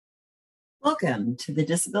Welcome to the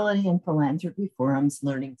Disability and Philanthropy Forum's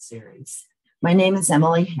Learning Series. My name is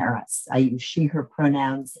Emily Harris. I use she, her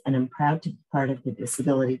pronouns, and I'm proud to be part of the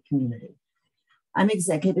disability community. I'm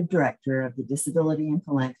Executive Director of the Disability and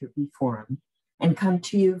Philanthropy Forum and come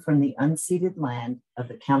to you from the unceded land of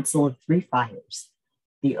the Council of Three Fires,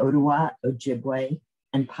 the Ottawa, Ojibwe,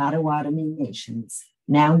 and Potawatomi nations,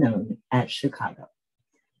 now known as Chicago.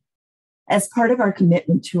 As part of our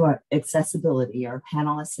commitment to our accessibility, our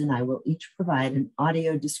panelists and I will each provide an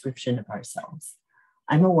audio description of ourselves.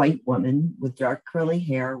 I'm a white woman with dark curly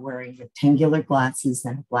hair wearing rectangular glasses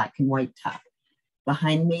and a black and white top.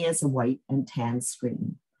 Behind me is a white and tan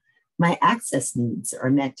screen. My access needs are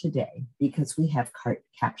met today because we have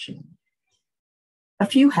captioning. A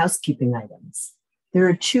few housekeeping items. There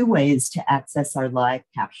are two ways to access our live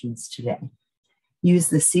captions today. Use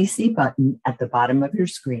the CC button at the bottom of your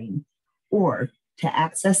screen, or to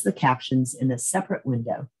access the captions in a separate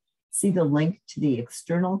window, see the link to the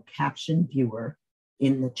external caption viewer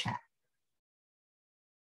in the chat.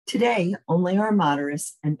 Today, only our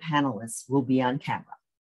moderates and panelists will be on camera.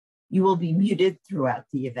 You will be muted throughout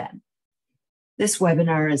the event. This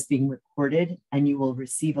webinar is being recorded and you will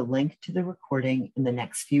receive a link to the recording in the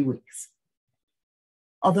next few weeks.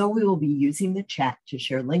 Although we will be using the chat to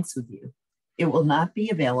share links with you, it will not be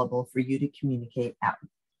available for you to communicate out.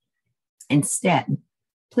 Instead,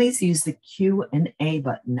 please use the Q&A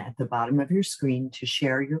button at the bottom of your screen to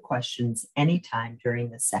share your questions anytime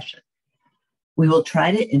during the session. We will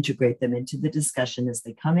try to integrate them into the discussion as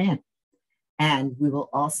they come in, and we will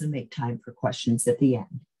also make time for questions at the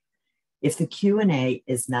end. If the Q&A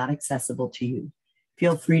is not accessible to you,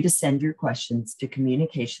 feel free to send your questions to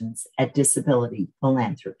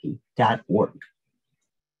communications@disability-philanthropy.org.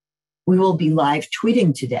 We will be live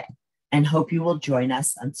tweeting today and hope you will join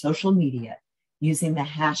us on social media using the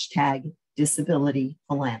hashtag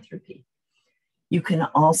disability-philanthropy. You can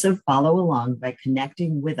also follow along by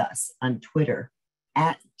connecting with us on Twitter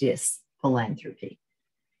 @disphilanthropy.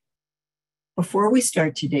 Before we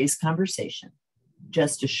start today's conversation,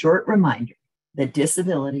 just a short reminder that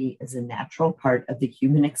disability is a natural part of the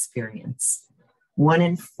human experience. 1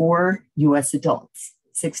 in 4 US adults,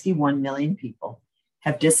 61 million people,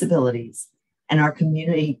 have disabilities, and our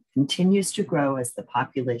community continues to grow as the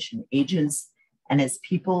population ages and as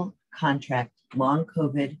people contract long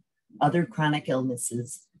COVID, other chronic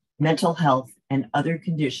illnesses, mental health, and other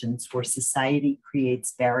conditions where society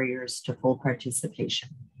creates barriers to full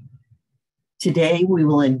participation. Today, we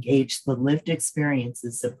will engage the lived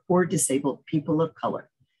experiences of 4 disabled people of color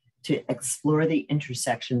to explore the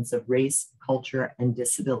intersections of race, culture, and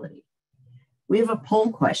disability. We have a poll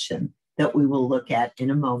question that we will look at in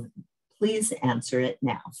a moment. Please answer it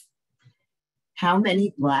now. How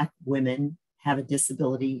many Black women have a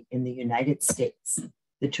disability in the United States?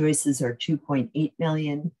 The choices are 2.8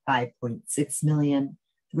 million, 5.6 million,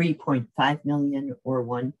 3.5 million, or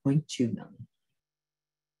 1.2 million.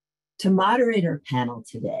 To moderate our panel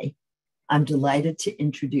today, I'm delighted to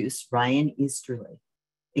introduce Ryan Easterly,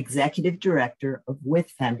 Executive Director of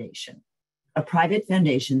WITH Foundation, a private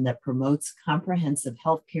foundation that promotes comprehensive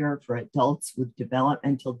health care for adults with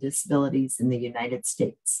developmental disabilities in the United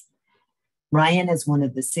States. Ryan is one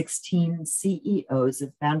of the 16 CEOs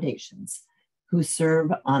of foundations who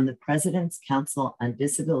serve on the President's Council on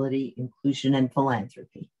Disability, Inclusion, and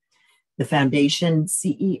Philanthropy, the foundation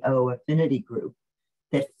CEO affinity group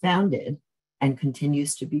that founded and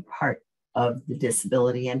continues to be part of the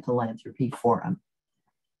Disability and Philanthropy Forum.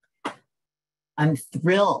 I'm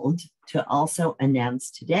thrilled to also announce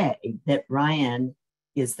today that Ryan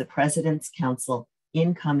is the President's Council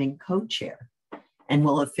incoming co-chair and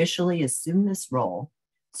will officially assume this role,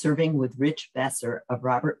 serving with Rich Besser of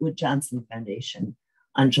Robert Wood Johnson Foundation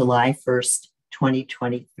on July 1st,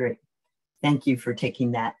 2023. Thank you for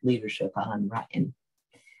taking that leadership on, Ryan.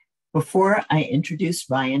 Before I introduce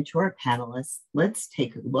Ryan to our panelists, let's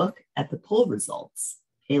take a look at the poll results.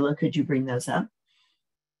 Kayla, could you bring those up?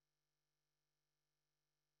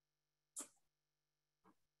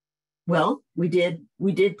 Well, we did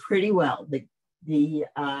pretty well. The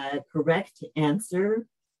correct answer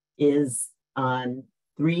is on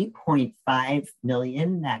 3.5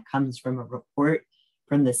 million. That comes from a report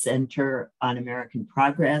from the Center on American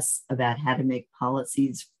Progress about how to make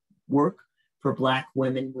policies work for Black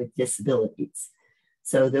women with disabilities.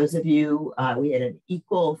 So those of you, we had an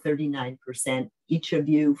equal 39% each of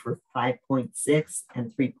you for 5.6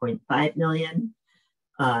 and 3.5 million.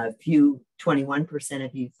 A few 21%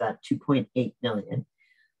 of you thought 2.8 million.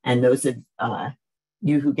 And those of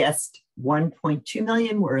you who guessed 1.2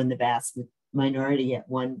 million were in the vast minority at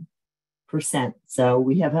 1%. So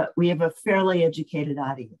we have a fairly educated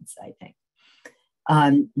audience, I think.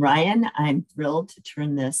 Ryan, I'm thrilled to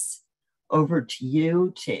turn this over to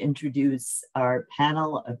you to introduce our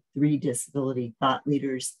panel of three disability thought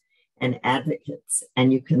leaders and advocates.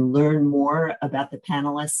 And you can learn more about the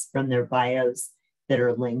panelists from their bios that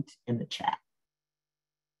are linked in the chat.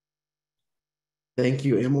 Thank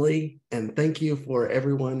you, Emily, and thank you for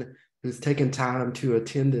everyone who's taken time to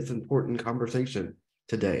attend this important conversation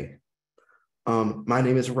today. My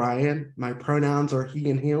name is Ryan. My pronouns are he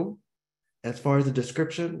and him. As far as the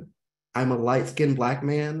description, I'm a light-skinned Black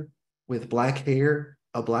man with black hair,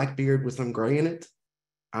 a black beard with some gray in it.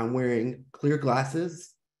 I'm wearing clear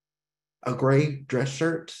glasses, a gray dress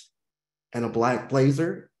shirt, and a black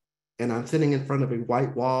blazer, and I'm sitting in front of a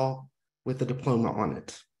white wall with a diploma on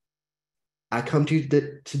it. I come to you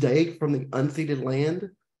today from the unceded land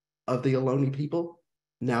of the Ohlone people,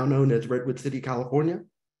 now known as Redwood City, California.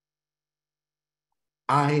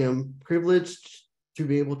 I am privileged to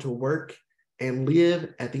be able to work and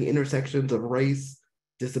live at the intersections of race,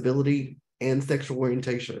 disability, and sexual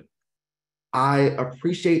orientation. I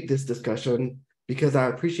appreciate this discussion because I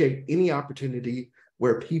appreciate any opportunity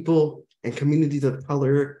where people and communities of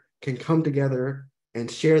color can come together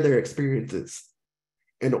and share their experiences.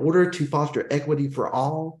 In order to foster equity for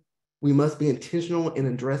all, we must be intentional in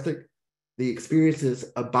addressing the experiences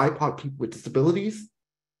of BIPOC people with disabilities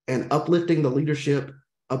and uplifting the leadership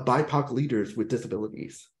of BIPOC leaders with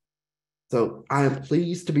disabilities. So I am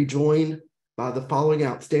pleased to be joined by the following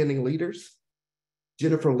outstanding leaders: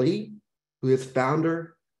 Jennifer Lee, who is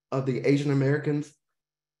founder of the Asian Americans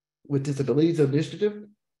with Disabilities Initiative;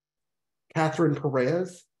 Katherine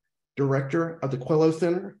Pérez, director of the Coelho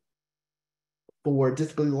Center for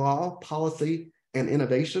Disability Law, Policy, and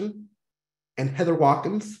Innovation; and Heather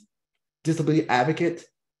Watkins, disability advocate,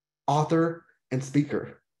 author, and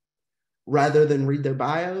speaker. Rather than read their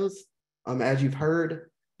bios, as you've heard,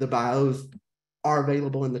 the bios are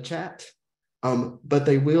available in the chat, but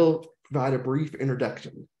they will provide a brief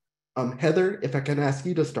introduction. Heather, if I can ask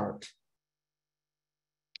you to start.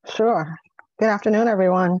 Sure. Good afternoon,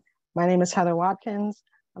 everyone. My name is Heather Watkins.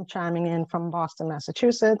 I'm chiming in from Boston,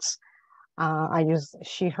 Massachusetts. I use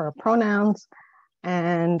she, her pronouns,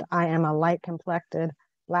 and I am a light-complected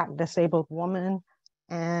Black disabled woman,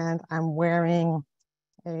 and I'm wearing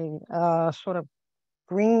a sort of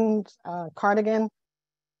green cardigan,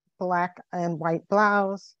 black and white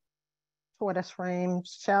blouse, tortoise frame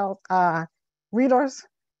shell readers,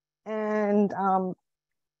 and I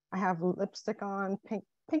have lipstick on,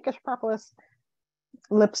 pinkish purplish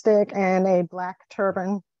lipstick, and a black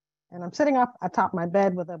turban. And I'm sitting up atop my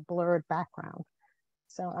bed with a blurred background.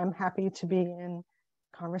 So I'm happy to be in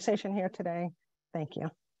conversation here today. Thank you.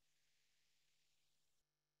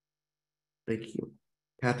 Thank you.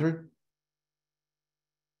 Katherine?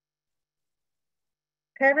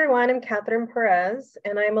 Hi, everyone. I'm Katherine Pérez,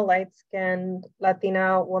 and I'm a light-skinned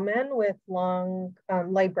Latina woman with long,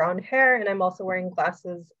 light brown hair, and I'm also wearing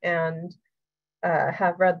glasses and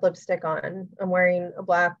have red lipstick on. I'm wearing a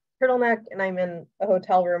black turtleneck, and I'm in a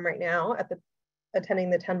hotel room right now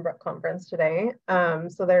attending the 10 Brook conference today.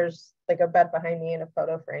 So there's like a bed behind me and a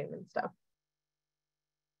photo frame and stuff.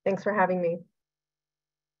 Thanks for having me.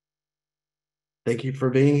 Thank you for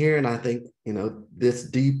being here. And I think, this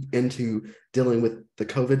deep into dealing with the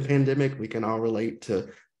COVID pandemic, we can all relate to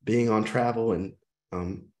being on travel and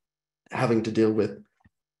having to deal with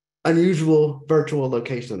unusual virtual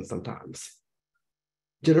locations sometimes.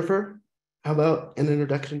 Jennifer, how about an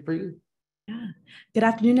introduction for you? Yeah. Good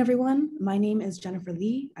afternoon, everyone. My name is Jennifer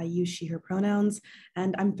Lee. I use she, her pronouns,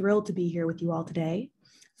 and I'm thrilled to be here with you all today.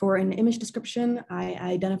 For an image description, I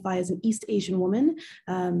identify as an East Asian woman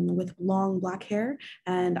with long black hair,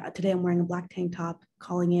 and today I'm wearing a black tank top,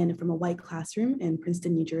 calling in from a white classroom in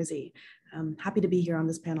Princeton, New Jersey. I'm happy to be here on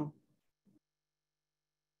this panel.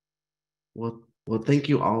 Well, thank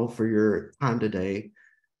you all for your time today.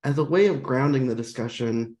 As a way of grounding the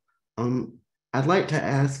discussion, I'd like to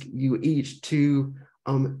ask you each to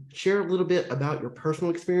share a little bit about your personal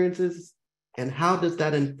experiences and how does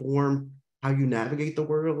that inform how you navigate the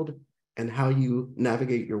world and how you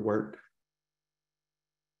navigate your work.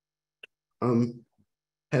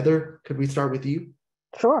 Heather, could we start with you?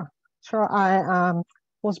 Sure. I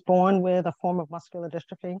was born with a form of muscular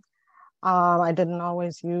dystrophy. I didn't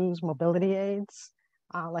always use mobility aids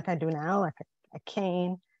like I do now, like a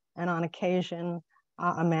cane, and on occasion,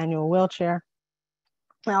 a manual wheelchair.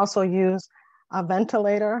 I also use a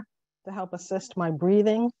ventilator to help assist my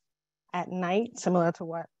breathing at night, similar to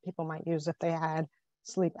what people might use if they had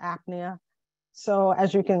sleep apnea. So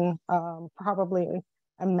as you can probably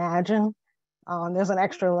imagine, there's an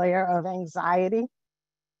extra layer of anxiety,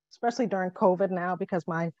 especially during COVID now, because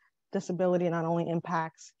my disability not only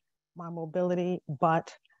impacts my mobility,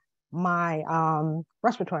 but my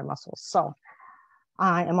respiratory muscles. So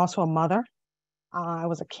I am also a mother. I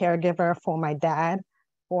was a caregiver for my dad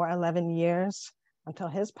for 11 years until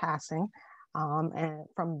his passing, and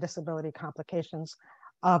from disability complications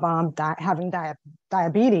of having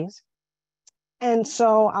diabetes. And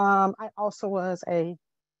so I also was a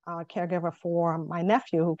caregiver for my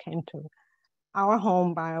nephew who came to our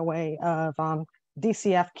home by way of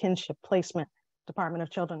DCF kinship placement, Department of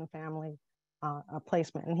Children and Family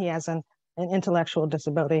placement. And he has an intellectual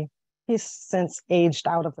disability. He's since aged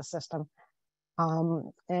out of the system.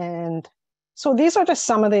 And so these are just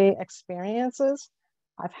some of the experiences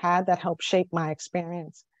I've had that help shape my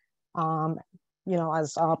experience,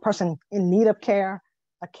 as a person in need of care,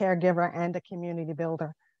 a caregiver, and a community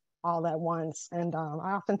builder all at once. And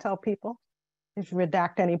I often tell people, if you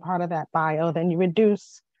redact any part of that bio, then you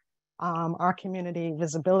reduce our community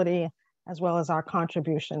visibility as well as our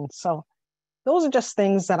contributions. So those are just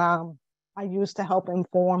things that I use to help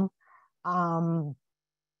inform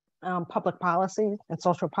public policy and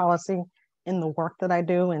social policy in the work that I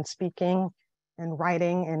do in speaking and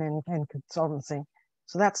writing and in consultancy.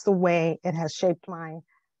 So that's the way it has shaped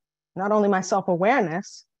not only my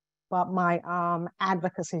self-awareness, but my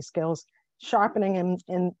advocacy skills, sharpening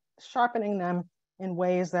them in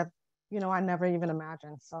ways that, I never even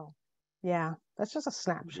imagined. So yeah, that's just a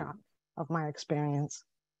snapshot of my experience.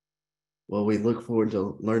 Well, we look forward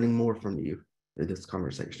to learning more from you in this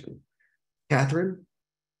conversation. Katherine,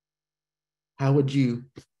 how would you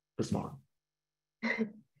respond?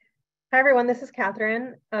 Hi, everyone. This is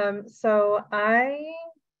Katherine. So I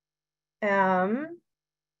am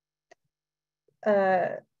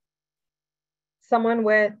someone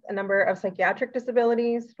with a number of psychiatric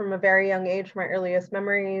disabilities. From a very young age, from my earliest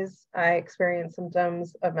memories, I experienced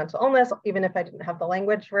symptoms of mental illness, even if I didn't have the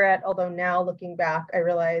language for it. Although now looking back, I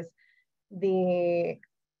realize the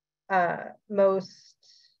most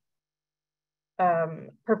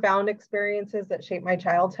profound experiences that shaped my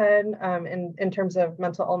childhood in terms of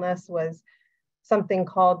mental illness was something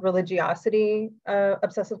called religiosity,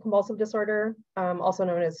 obsessive compulsive disorder, also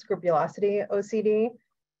known as scrupulosity, OCD.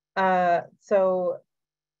 So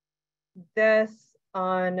this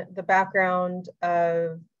on the background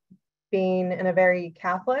of being in a very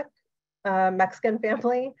Catholic Mexican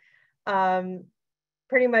family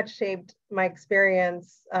pretty much shaped my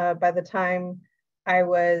experience by the time I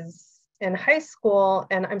was in high school.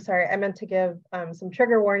 And I'm sorry, I meant to give some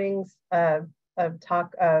trigger warnings of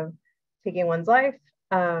talk of taking one's life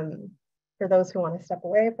for those who want to step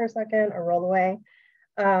away for a second or roll away.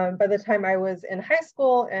 By the time I was in high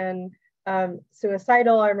school and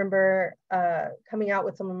suicidal, I remember coming out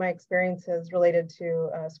with some of my experiences related to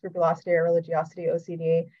scrupulosity or religiosity,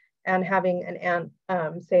 OCD, and having an aunt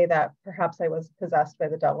say that perhaps I was possessed by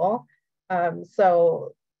the devil.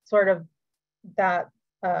 So sort of that,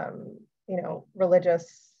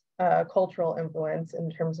 religious cultural influence in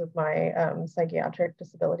terms of my psychiatric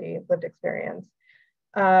disability lived experience.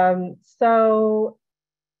 So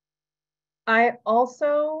I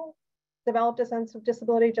also developed a sense of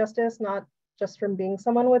disability justice, not just from being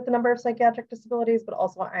someone with a number of psychiatric disabilities, but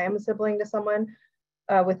also I am a sibling to someone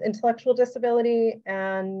with intellectual disability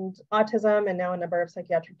and autism, and now a number of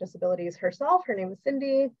psychiatric disabilities herself. Her name is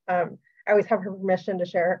Cindy. I always have her permission to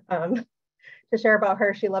share about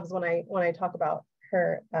her. She loves when I talk about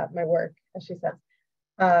her my work, as she says.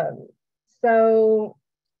 So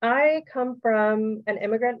I come from an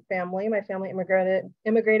immigrant family. My family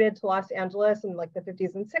immigrated to Los Angeles in like the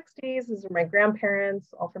 50s and 60s. These are my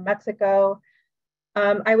grandparents, all from Mexico.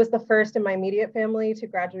 I was the first in my immediate family to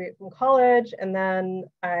graduate from college, and then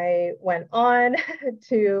I went on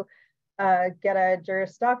to get a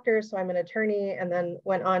Juris Doctor, so I'm an attorney, and then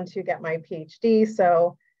went on to get my PhD,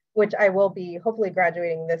 which I will be hopefully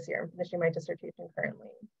graduating this year. I'm finishing my dissertation currently.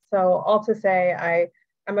 So all to say,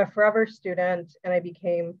 I'm a forever student, and I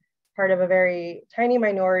became part of a very tiny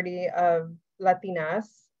minority of Latinas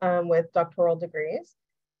with doctoral degrees.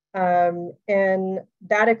 And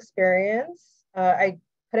that experience, I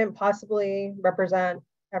couldn't possibly represent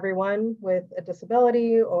everyone with a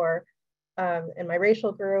disability or in my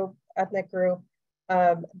racial group, ethnic group.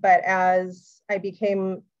 But as I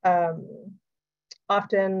became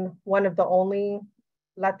often one of the only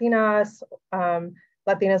Latinas,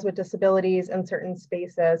 Latinas with disabilities in certain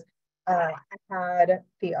spaces, I had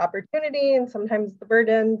the opportunity and sometimes the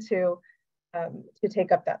burden to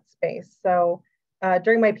take up that space. So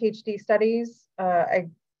during my PhD studies, I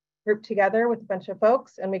grouped together with a bunch of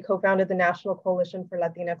folks, and we co-founded the National Coalition for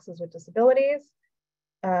Latinxes with Disabilities.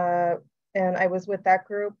 And I was with that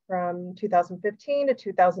group from 2015 to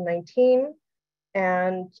 2019.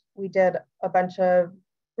 And we did a bunch of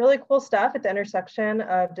really cool stuff at the intersection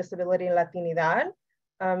of disability and Latinidad.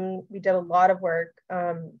 We did a lot of work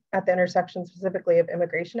at the intersection specifically of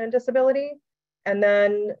immigration and disability. And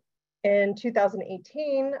then in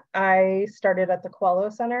 2018, I started at the Coelho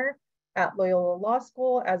Center at Loyola Law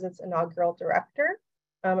School as its inaugural director.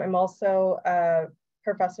 I'm also a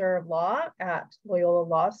professor of law at Loyola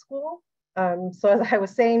Law School. So as I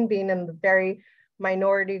was saying, being in the very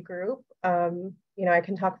minority group, you know, I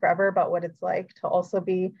can talk forever about what it's like to also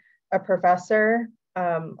be a professor,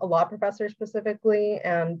 a law professor specifically,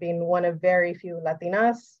 and being one of very few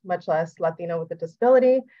Latinas, much less Latino with a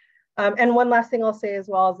disability. And one last thing I'll say as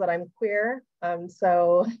well is that I'm queer.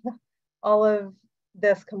 So all of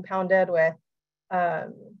this compounded with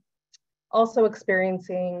also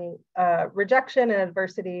experiencing rejection and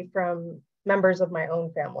adversity from members of my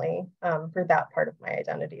own family for that part of my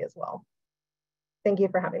identity as well. Thank you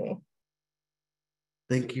for having me.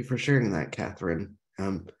 Thank you for sharing that, Katherine.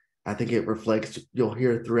 I think it reflects, you'll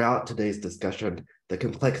hear throughout today's discussion, the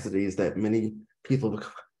complexities that many people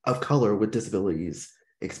of color with disabilities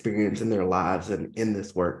experience in their lives and in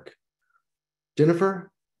this work.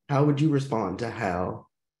 Jennifer, how would you respond to how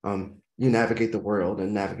you navigate the world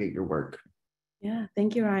and navigate your work? Yeah,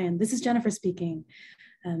 thank you, Ryan. This is Jennifer speaking.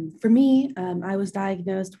 For me, I was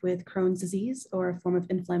diagnosed with Crohn's disease, or a form of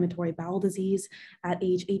inflammatory bowel disease, at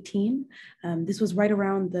age 18. This was right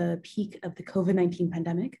around the peak of the COVID-19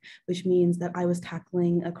 pandemic, which means that I was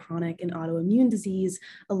tackling a chronic and autoimmune disease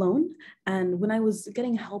alone. And when I was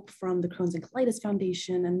getting help from the Crohn's and Colitis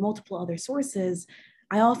Foundation and multiple other sources,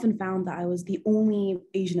 I often found that I was the only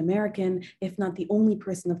Asian American, if not the only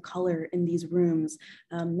person of color in these rooms,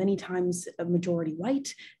 many times a majority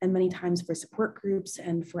white, and many times for support groups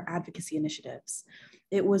and for advocacy initiatives.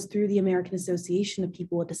 It was through the American Association of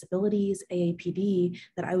People with Disabilities, AAPD,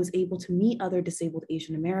 that I was able to meet other disabled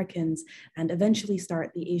Asian Americans and eventually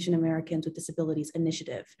start the Asian Americans with Disabilities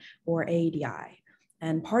Initiative, or AADI.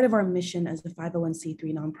 And part of our mission as a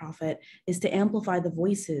 501c3 nonprofit is to amplify the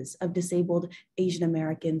voices of disabled Asian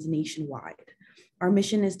Americans nationwide. Our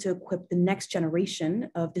mission is to equip the next generation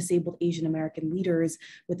of disabled Asian American leaders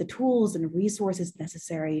with the tools and resources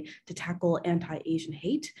necessary to tackle anti-Asian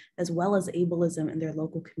hate, as well as ableism in their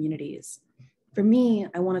local communities. For me,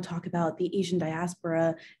 I want to talk about the Asian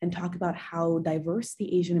diaspora and talk about how diverse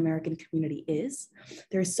the Asian American community is.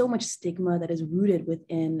 There's so much stigma that is rooted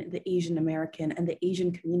within the Asian American and the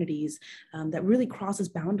Asian communities that really crosses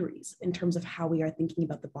boundaries in terms of how we are thinking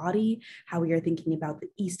about the body, how we are thinking about the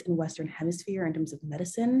East and Western Hemisphere in terms of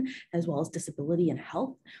medicine, as well as disability and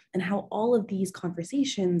health, and how all of these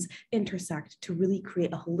conversations intersect to really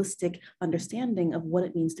create a holistic understanding of what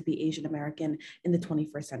it means to be Asian American in the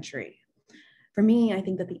 21st century. For me, I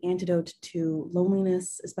think that the antidote to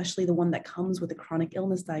loneliness, especially the one that comes with a chronic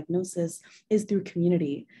illness diagnosis, is through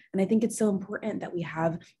community. And I think it's so important that we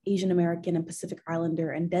have Asian American and Pacific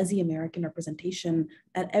Islander and Desi American representation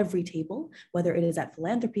at every table, whether it is at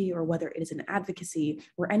Philanthropy or whether it is in advocacy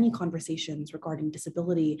or any conversations regarding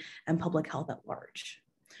disability and public health at large.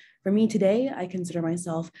 For me today, I consider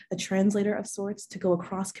myself a translator of sorts to go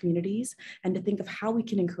across communities and to think of how we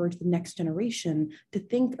can encourage the next generation to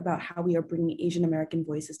think about how we are bringing Asian American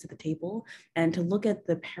voices to the table and to look at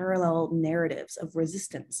the parallel narratives of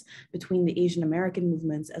resistance between the Asian American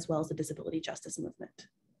movements as well as the disability justice movement.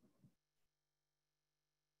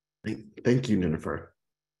 Thank you, Jennifer.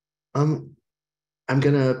 I'm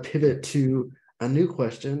gonna pivot to a new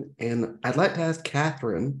question, and I'd like to ask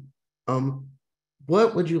Katherine,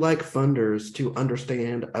 what would you like funders to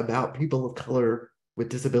understand about people of color with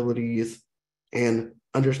disabilities and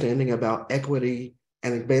understanding about equity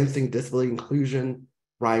and advancing disability inclusion,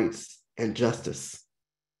 rights, and justice?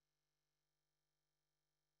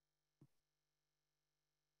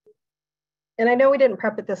 And I know we didn't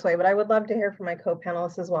prep it this way, but I would love to hear from my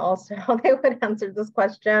co-panelists as well as to how they would answer this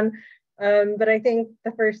question. But I think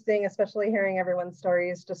the first thing, especially hearing everyone's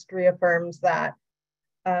stories, just reaffirms that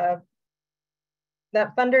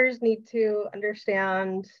that funders need to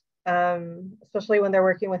understand, especially when they're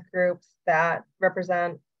working with groups that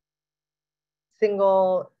represent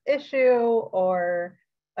single issue or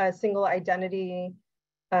a single identity.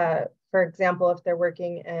 For example, if they're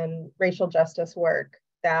working in racial justice work,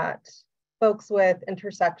 that folks with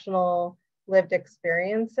intersectional lived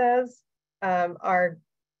experiences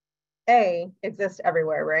exist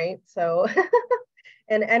everywhere, right? So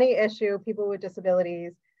in any issue, people with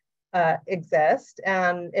disabilities exist,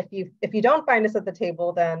 and if you don't find us at the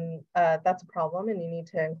table, then that's a problem and you need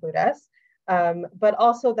to include us, but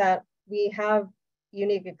also that we have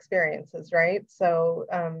unique experiences, right? So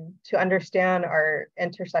to understand our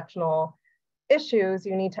intersectional issues,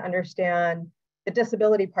 you need to understand the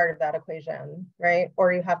disability part of that equation, right?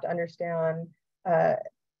 Or you have to understand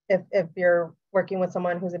if you're working with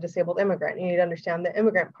someone who's a disabled immigrant, you need to understand the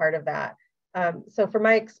immigrant part of that. So from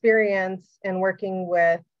my experience in working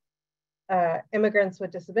with immigrants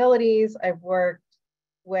with disabilities, I've worked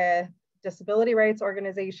with disability rights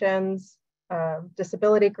organizations,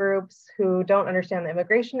 disability groups who don't understand the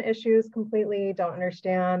immigration issues completely, don't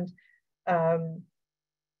understand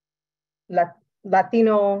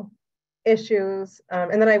Latino issues.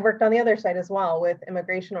 And then I worked on the other side as well with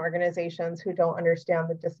immigration organizations who don't understand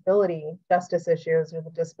the disability justice issues or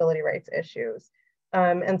the disability rights issues.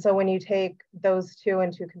 And so when you take those two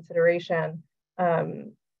into consideration,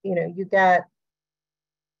 you know, you get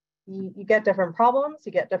different problems,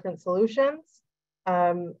 you get different solutions.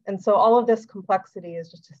 And so all of this complexity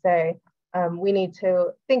is just to say, we need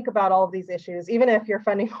to think about all of these issues, even if you're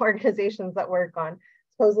funding organizations that work on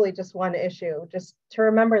supposedly just one issue, just to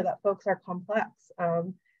remember that folks are complex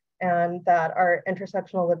and that our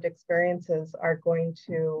intersectional lived experiences are going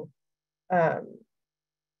to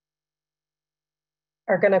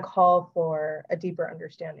call for a deeper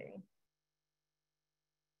understanding.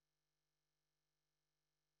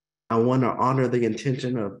 I want to honor the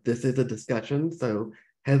intention of this is a discussion. So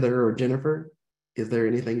Heather or Jennifer, is there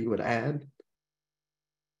anything you would add?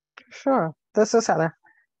 Sure, this is Heather.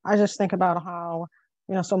 I just think about how,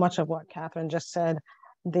 you know, so much of what Katherine just said,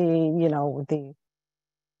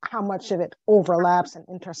 how much of it overlaps and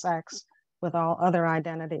intersects with all other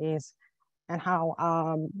identities, and how,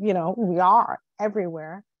 you know, we are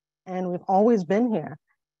everywhere and we've always been here,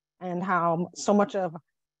 and how so much of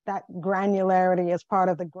that granularity is part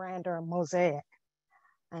of the grander mosaic.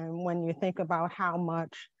 And when you think about how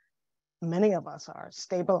much many of us are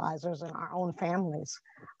stabilizers in our own families,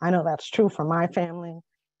 I know that's true for my family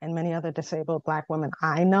and many other disabled Black women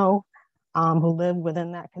I know who live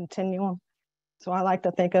within that continuum. So I like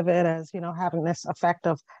to think of it as, you know, having this effect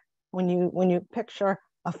of when you picture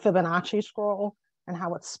a Fibonacci scroll and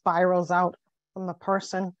how it spirals out from the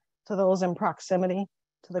person to those in proximity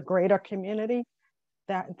to the greater community,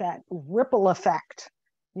 that ripple effect,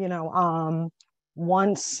 you know,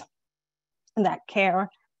 once that care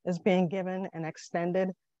is being given and extended.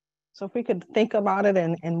 So if we could think about it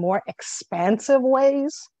in more expansive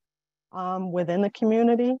ways within the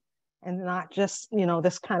community, and not just, you know,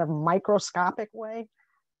 this kind of microscopic way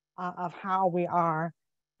of how we are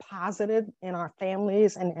posited in our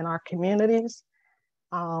families and in our communities,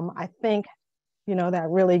 I think, you know, that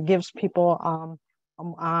really gives people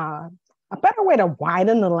a better way to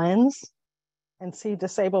widen the lens and see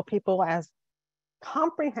disabled people as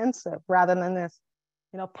comprehensive rather than this,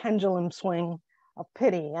 you know, pendulum swing of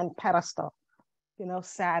pity and pedestal, you know,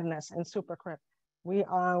 sadness and supercrip. We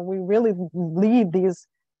really lead these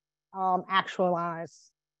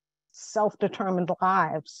actualized, self-determined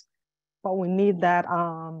lives, but we need that,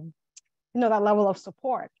 you know, that level of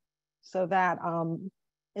support, so that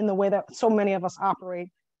in the way that so many of us operate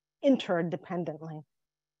interdependently,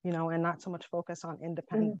 you know, and not so much focus on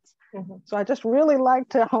independence. Mm-hmm. So I just really like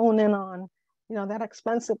to hone in on, you know, that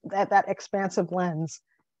expansive lens,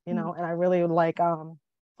 you know, and I really like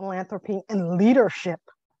philanthropy and leadership,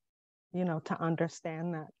 you know, to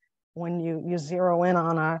understand that when you zero in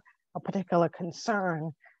on a particular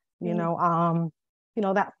concern, you know,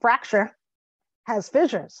 that fracture has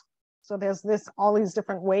fissures. So there's all these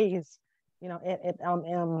different ways, you know, it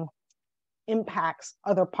impacts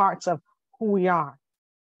other parts of who we are.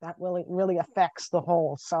 That really affects the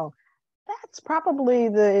whole. So that's probably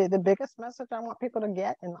the biggest message I want people to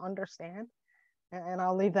get and understand. And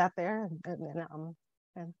I'll leave that there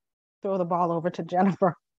and throw the ball over to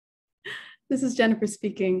Jennifer. This is Jennifer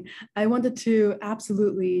speaking. I wanted to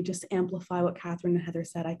absolutely just amplify what Katherine and Heather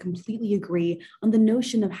said. I completely agree on the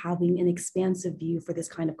notion of having an expansive view for this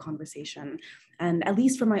kind of conversation. And at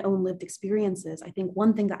least from my own lived experiences, I think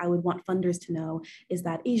one thing that I would want funders to know is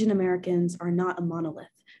that Asian Americans are not a monolith,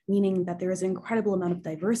 meaning that there is an incredible amount of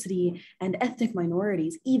diversity and ethnic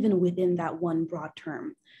minorities even within that one broad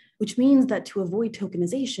term. Which means that to avoid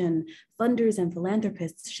tokenization, funders and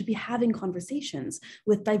philanthropists should be having conversations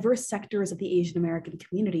with diverse sectors of the Asian American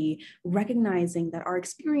community, recognizing that our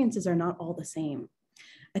experiences are not all the same.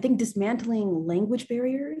 I think dismantling language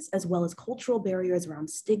barriers as well as cultural barriers around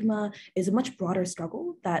stigma is a much broader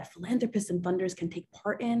struggle that philanthropists and funders can take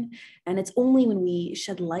part in. And it's only when we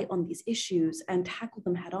shed light on these issues and tackle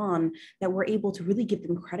them head on that we're able to really give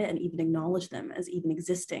them credit and even acknowledge them as even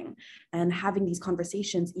existing. And having these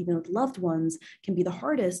conversations, even with loved ones, can be the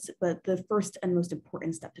hardest, but the first and most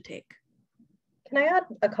important step to take. Can I add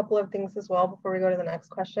a couple of things as well before we go to the next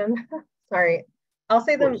question? Sorry, I'll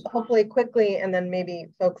say them hopefully quickly, and then maybe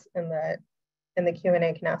folks in the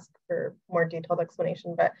Q&A can ask for more detailed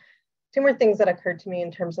explanation. But two more things that occurred to me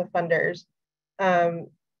in terms of funders.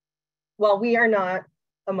 While we are not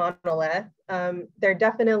a monolith, there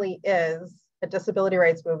definitely is a disability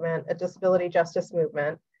rights movement, a disability justice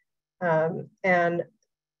movement, and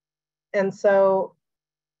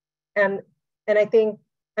I think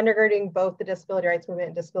undergirding both the disability rights movement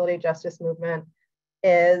and disability justice movement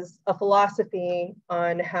is a philosophy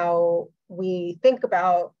on how we think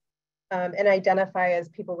about and identify as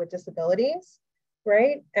people with disabilities,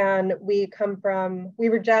 right? And we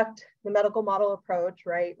reject the medical model approach,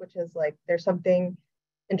 right? Which is like, there's something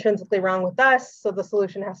intrinsically wrong with us, so the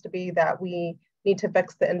solution has to be that we need to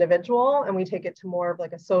fix the individual, and we take it to more of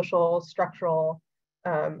like a social, structural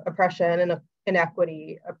oppression and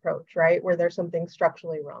inequity approach, right? Where there's something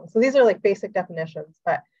structurally wrong. So these are like basic definitions,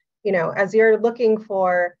 but you know, as you're looking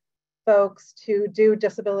for folks to do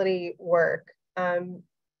disability work,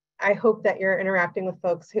 I hope that you're interacting with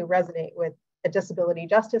folks who resonate with a disability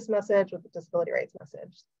justice message, with a disability rights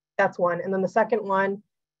message. That's one. And then the second one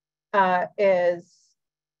is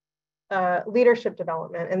leadership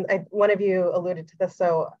development. And one of you alluded to this,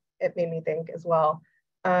 so it made me think as well.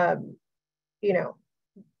 You know,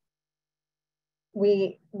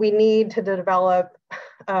 we need to develop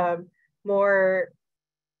more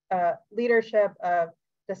leadership of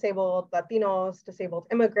disabled Latinos, disabled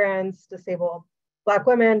immigrants, disabled Black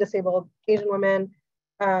women, disabled Asian women.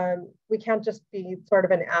 We can't just be sort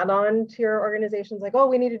of an add-on to your organizations, like, oh,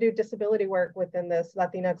 we need to do disability work within this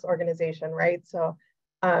Latinx organization, right? So,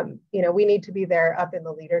 you know, we need to be there up in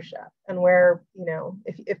the leadership. And where, you know,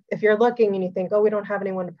 if you're looking and you think, oh, we don't have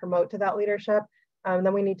anyone to promote to that leadership,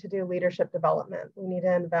 then we need to do leadership development. We need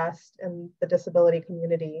to invest in the disability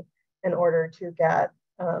community in order to get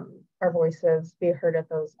our voices be heard at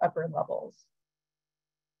those upper levels.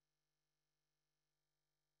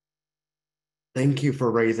 Thank you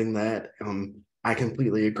for raising that. I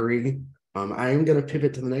completely agree. I am going to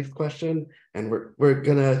pivot to the next question, and we're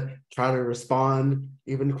going to try to respond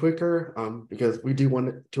even quicker because we do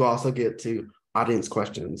want to also get to audience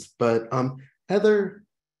questions. But Heather,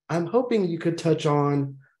 I'm hoping you could touch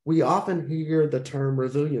on, we often hear the term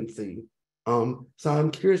resiliency. So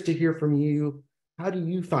I'm curious to hear from you, how do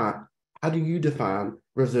you define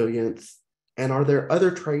resilience? And are there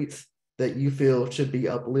other traits that you feel should be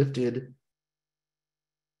uplifted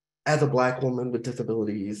as a Black woman with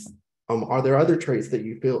disabilities? Are there other traits that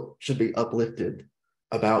you feel should be uplifted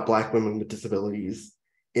about Black women with disabilities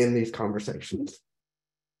in these conversations?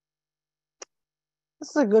 This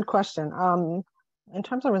is a good question. In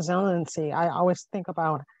terms of resiliency, I always think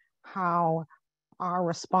about how our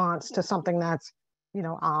response to something that's, you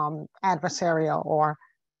know, adversarial or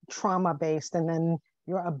trauma-based, and then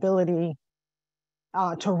your ability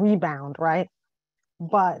to rebound, right?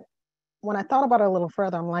 But when I thought about it a little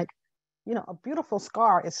further, I'm like, you know, a beautiful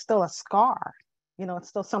scar is still a scar. You know, it's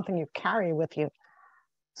still something you carry with you.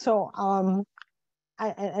 So,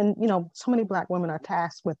 you know, so many Black women are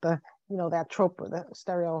tasked with the, you know, that trope, the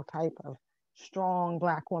stereotype of strong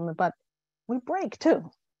Black woman, but we break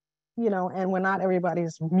too, you know, and we're not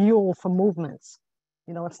everybody's mule for movements.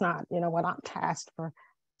 You know, it's not, you know, we're not tasked for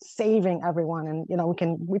saving everyone, and, you know,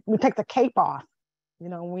 we take the cape off. You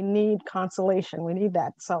know, we need consolation. We need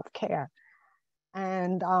that self-care.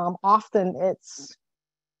 And often it's,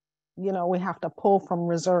 you know, we have to pull from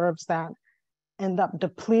reserves that end up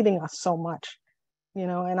depleting us so much, you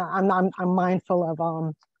know. And I'm mindful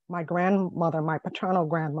of my grandmother, my paternal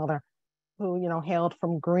grandmother, who, you know, hailed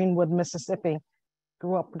from Greenwood, Mississippi,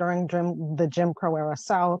 grew up during the Jim Crow era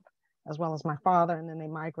South, as well as my father. And then they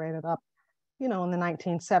migrated up, you know, in the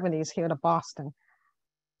 1970s here to Boston.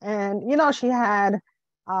 And, you know, she had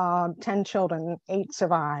 10 children, 8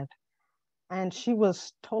 survived. And she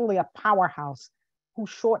was totally a powerhouse who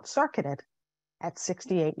short-circuited at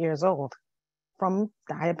 68 years old from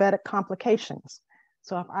diabetic complications.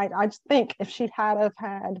 So if I just think if she had have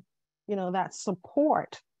had, you know, that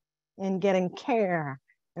support in getting care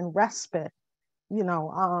and respite, you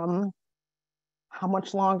know, how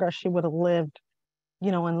much longer she would have lived,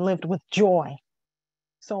 you know, and lived with joy.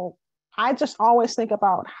 So I just always think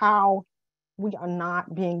about how we are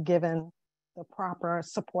not being given the proper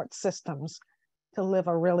support systems to live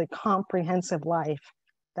a really comprehensive life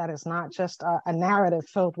that is not just a narrative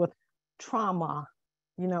filled with trauma,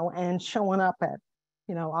 you know, and showing up at,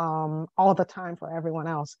 you know, all the time for everyone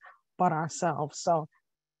else but ourselves. So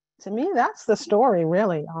to me, that's the story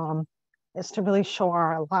really, is to really show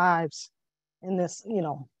our lives in this, you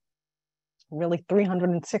know, really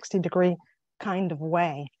 360-degree kind of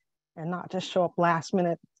way and not just show up last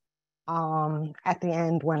minute at the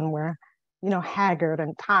end when we're, haggard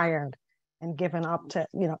and tired and given up to,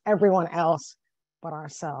 everyone else but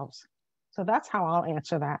ourselves. So that's how I'll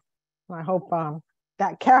answer that. And I hope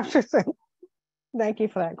that captures it. Thank you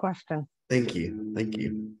for that question. Thank you. Thank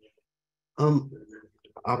you.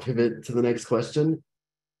 I'll pivot to the next question.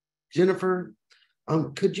 Jennifer,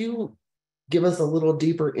 could you give us a little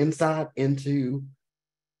deeper insight into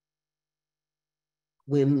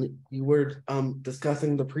when you were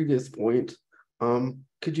discussing the previous point?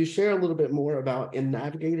 Could you share a little bit more about in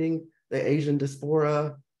navigating the Asian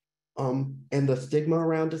diaspora and the stigma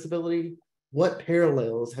around disability? What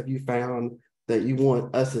parallels have you found that you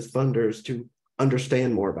want us as funders to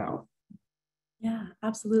understand more about? Yeah,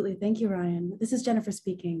 absolutely. Thank you, Ryan. This is Jennifer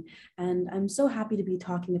speaking, and I'm so happy to be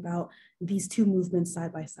talking about these two movements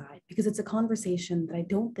side by side because it's a conversation that I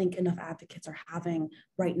don't think enough advocates are having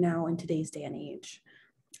right now in today's day and age.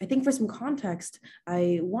 I think for some context,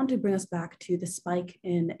 I want to bring us back to the spike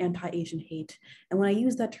in anti-Asian hate. And when I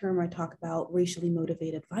use that term, I talk about racially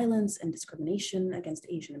motivated violence and discrimination against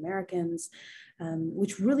Asian Americans,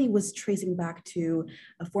 which really was tracing back to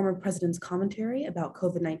a former president's commentary about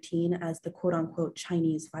COVID-19 as the quote unquote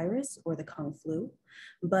Chinese virus or the Kung flu.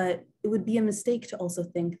 But it would be a mistake to also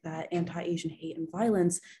think that anti-Asian hate and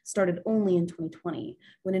violence started only in 2020,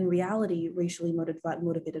 when in reality, racially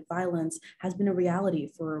motivated violence has been a reality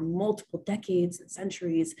for multiple decades and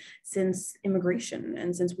centuries since immigration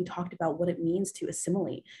and since we talked about what it means to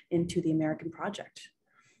assimilate into the American project.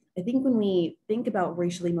 I think when we think about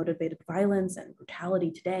racially motivated violence and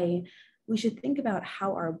brutality today, we should think about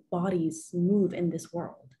how our bodies move in this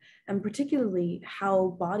world, and particularly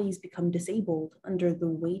how bodies become disabled under the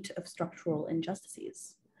weight of structural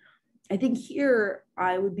injustices. I think here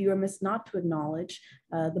I would be remiss not to acknowledge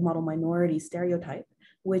the model minority stereotype,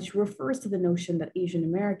 which refers to the notion that Asian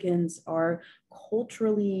Americans are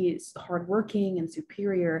culturally hardworking and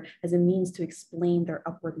superior as a means to explain their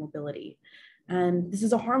upward mobility. And this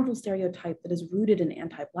is a harmful stereotype that is rooted in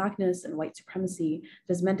anti-Blackness and white supremacy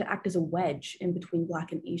that is meant to act as a wedge in between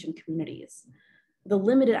Black and Asian communities. The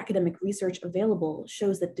limited academic research available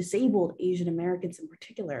shows that disabled Asian Americans in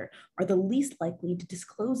particular are the least likely to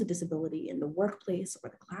disclose a disability in the workplace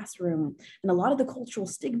or the classroom. And a lot of the cultural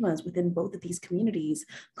stigmas within both of these communities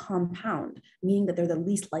compound, meaning that they're the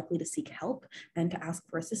least likely to seek help and to ask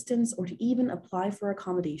for assistance or to even apply for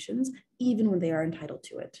accommodations, even when they are entitled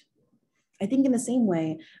to it. I think in the same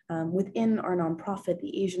way, within our nonprofit,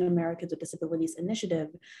 the Asian Americans with Disabilities Initiative,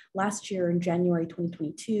 last year in January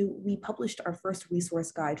 2022, we published our first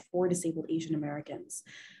resource guide for disabled Asian Americans.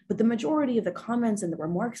 But the majority of the comments and the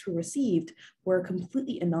remarks we received were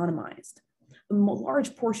completely anonymized. A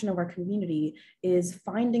large portion of our community is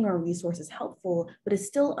finding our resources helpful, but is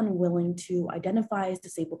still unwilling to identify as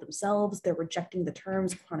disabled themselves. They're rejecting the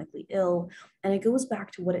terms chronically ill. And it goes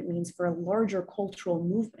back to what it means for a larger cultural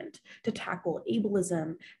movement to tackle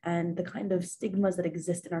ableism and the kind of stigmas that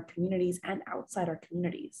exist in our communities and outside our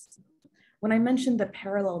communities. When I mentioned the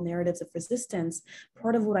parallel narratives of resistance,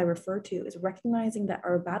 part of what I refer to is recognizing that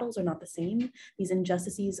our battles are not the same. These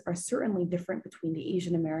injustices are certainly different between the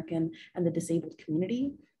Asian American and the disabled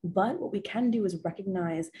community, but what we can do is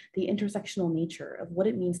recognize the intersectional nature of what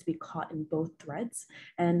it means to be caught in both threads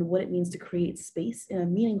and what it means to create space in a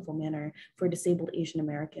meaningful manner for disabled Asian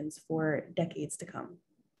Americans for decades to come.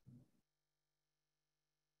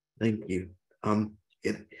 Thank you.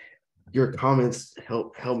 Your comments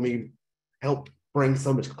help bring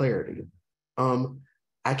so much clarity.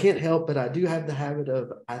 I can't help, but I do have the habit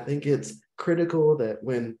of, I think it's critical that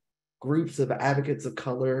when groups of advocates of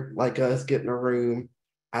color like us get in a room,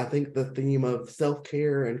 I think the theme of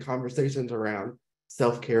self-care and conversations around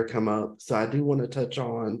self-care come up. So I do want to touch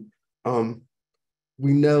on,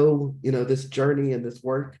 we know, this journey and this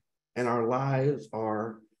work and our lives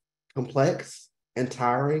are complex and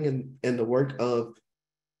tiring, and the work of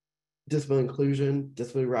disability inclusion,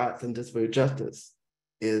 disability rights, and disability justice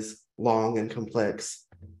is long and complex.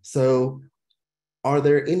 So are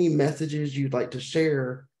there any messages you'd like to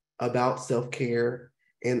share about self-care?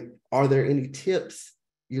 And are there any tips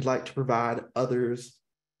you'd like to provide others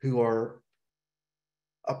who are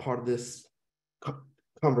a part of this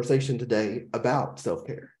conversation today about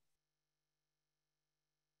self-care?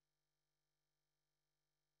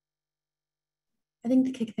 I think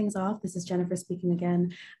to kick things off, this is Jennifer speaking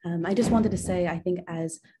again. I just wanted to say, I think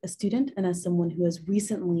as a student and as someone who has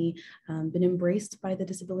recently been embraced by the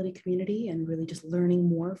disability community and really just learning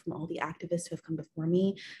more from all the activists who have come before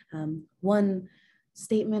me, one,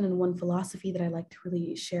 statement and one philosophy that I like to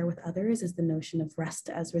really share with others is the notion of rest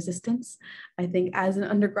as resistance. I think as an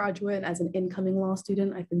undergraduate, as an incoming law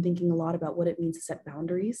student, I've been thinking a lot about what it means to set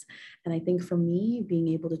boundaries. And I think for me, being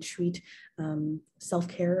able to treat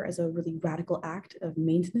self-care as a really radical act of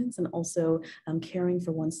maintenance and also caring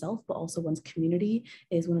for oneself, but also one's community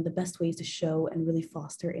is one of the best ways to show and really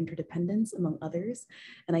foster interdependence among others.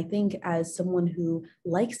 And I think as someone who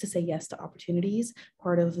likes to say yes to opportunities,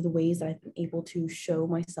 part of the ways that I've been able to show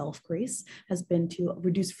myself grace has been to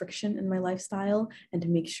reduce friction in my lifestyle and to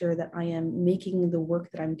make sure that I am making the work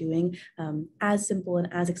that I'm doing as simple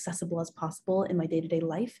and as accessible as possible in my day-to-day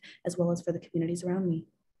life, as well as for the communities around me.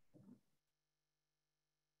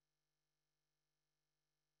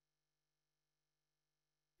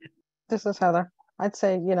 This is Heather. I'd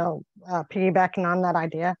say, piggybacking on that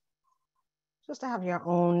idea, just to have your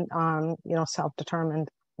own, self-determined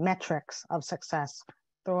metrics of success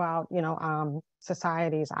throughout,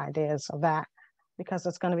 society's ideas of that, because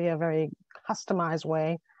it's going to be a very customized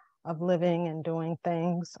way of living and doing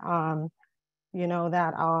things, that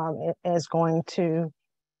it is going to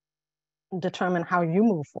determine how you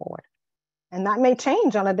move forward. And that may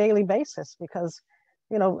change on a daily basis because,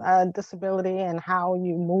 disability and how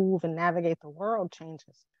you move and navigate the world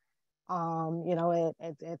changes.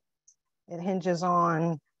 It hinges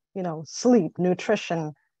on, sleep,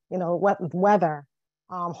 nutrition, weather,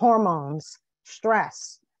 hormones,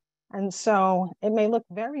 stress. And so it may look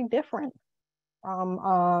very different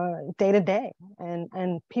from day to day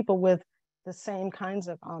and people with the same kinds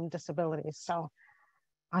of disabilities. So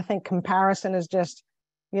I think comparison is just,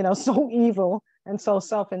 so evil and so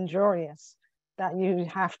self-injurious that you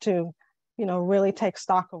have to, really take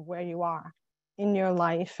stock of where you are in your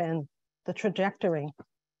life and the trajectory,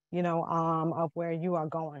 of where you are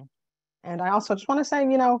going. And I also just want to say,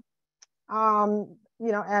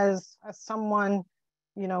 as someone,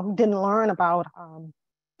 who didn't learn about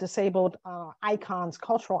disabled icons,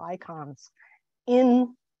 cultural icons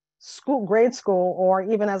in school, grade school, or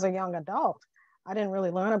even as a young adult, I didn't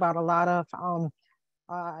really learn about a lot of,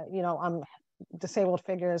 disabled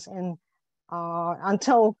figures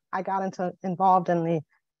until I got involved in the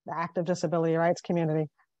active disability rights community.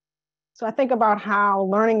 So I think about how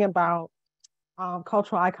learning about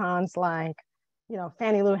cultural icons like,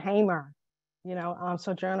 Fannie Lou Hamer,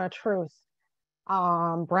 Sojourner Truth,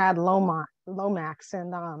 Brad Lomax,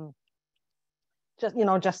 and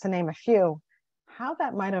just to name a few, how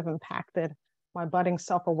that might have impacted my budding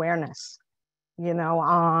self-awareness,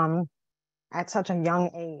 at such a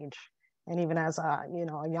young age, and even as a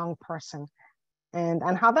young person,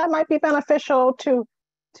 and how that might be beneficial to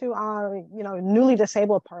newly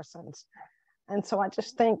disabled persons. And so I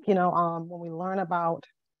just think, when we learn about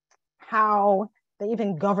how they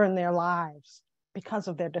even govern their lives because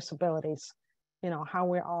of their disabilities, how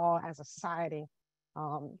we're all as a society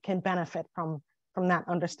can benefit from that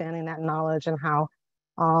understanding, that knowledge, and how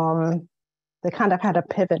they kind of had to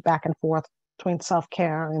pivot back and forth between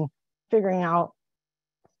self-care and figuring out,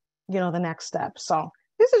 the next step. So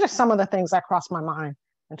these are just some of the things that cross my mind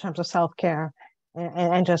in terms of self-care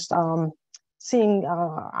and just seeing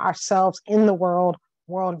ourselves in the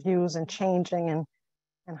worldviews and changing,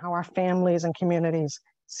 and how our families and communities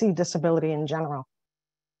see disability in general.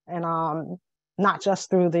 And not just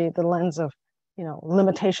through the lens of,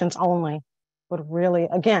 limitations only, but really,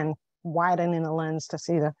 again, widening the lens to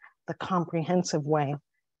see the comprehensive way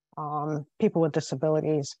people with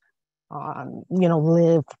disabilities,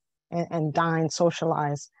 live and dine,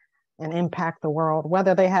 socialize, and impact the world,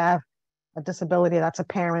 whether they have a disability that's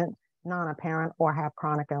apparent, non-apparent, or have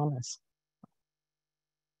chronic illness.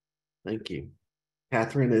 Thank you.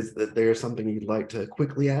 Katherine, is there something you'd like to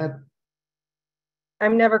quickly add?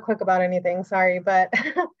 I'm never quick about anything, sorry, but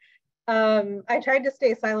I tried to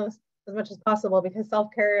stay silent as much as possible because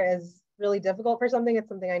self-care is really difficult for something. It's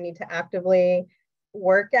something I need to actively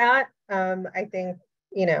work at. I think,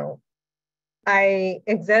 I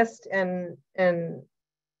exist in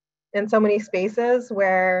so many spaces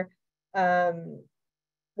where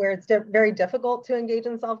it's very difficult to engage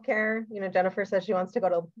in self-care. Jennifer says she wants to go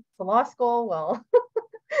to law school. Well,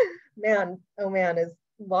 man, oh man, is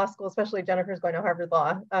law school, especially Jennifer's going to Harvard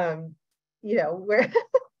Law, where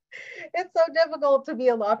it's so difficult to be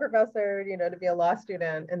a law professor, to be a law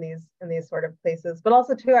student in these sort of places. But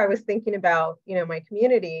also too, I was thinking about, my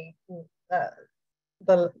community,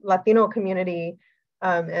 the Latino community,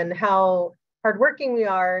 and how hardworking we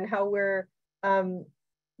are, and how we're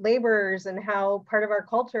laborers, and how part of our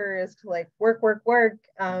culture is to like work.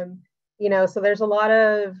 So there's a lot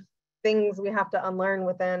of things we have to unlearn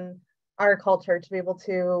within our culture to be able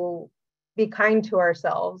to be kind to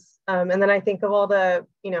ourselves. And then I think of all the,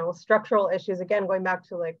 structural issues, again, going back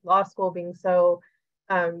to like law school being so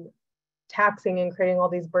taxing and creating all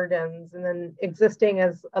these burdens, and then existing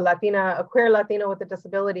as a queer Latina with a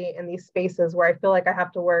disability in these spaces where I feel like I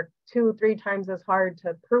have to work 2-3 times as hard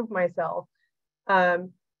to prove myself. So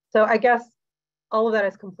I guess all of that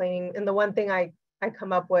is complaining. And the one thing I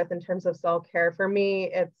come up with in terms of self-care, for me,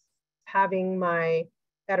 it's having my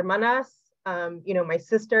hermanas, my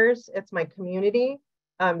sisters, it's my community.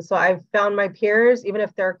 So I've found my peers, even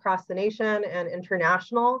if they're across the nation and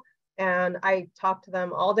international, and I talk to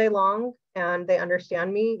them all day long and they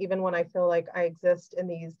understand me, even when I feel like I exist in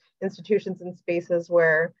these institutions and spaces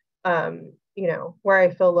where, where I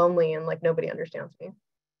feel lonely and like nobody understands me.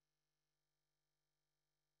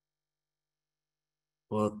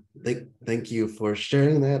 Well, thank you for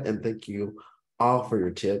sharing that, and thank you all for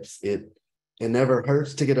your tips. It never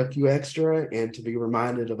hurts to get a few extra and to be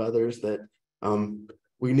reminded of others that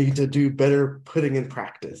we need to do better putting in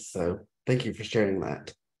practice. So thank you for sharing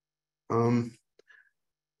that.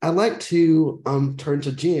 I'd like to turn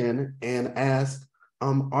to Jen and ask,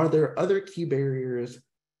 are there other key barriers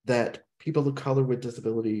that people of color with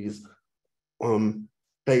disabilities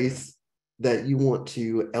face that you want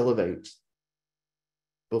to elevate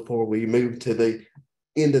before we move to the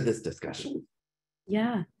end of this discussion?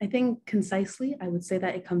 Yeah, I think concisely, I would say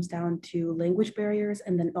that it comes down to language barriers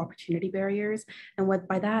and then opportunity barriers. And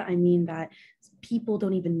by that, I mean that people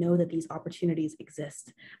don't even know that these opportunities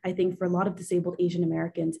exist. I think for a lot of disabled Asian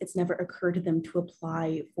Americans, it's never occurred to them to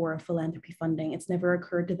apply for philanthropy funding. It's never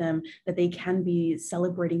occurred to them that they can be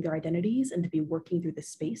celebrating their identities and to be working through this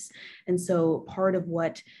space. And so part of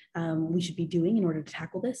what we should be doing in order to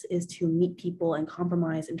tackle this is to meet people and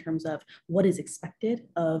compromise in terms of what is expected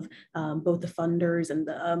of both the funders and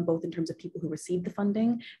both in terms of people who receive the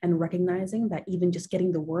funding, and recognizing that even just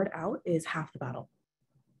getting the word out is half the battle.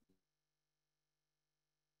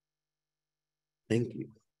 Thank you.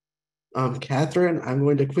 Katherine, I'm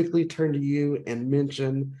going to quickly turn to you and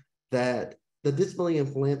mention that the Disability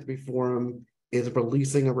and Philanthropy Forum is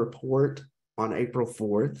releasing a report on April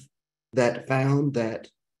 4th that found that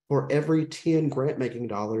for every 10 grant-making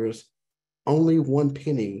dollars, only 1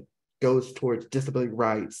 penny goes towards disability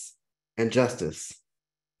rights and justice.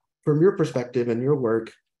 From your perspective and your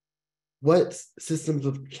work, what systems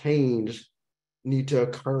of change need to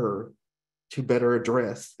occur to better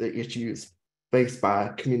address the issues faced by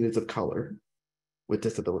communities of color with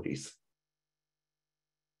disabilities?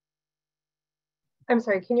 I'm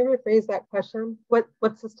sorry, can you rephrase that question? What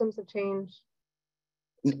systems of change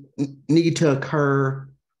need to occur,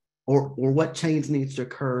 or what change needs to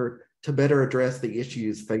occur to better address the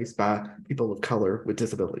issues faced by people of color with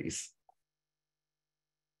disabilities?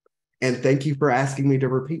 And thank you for asking me to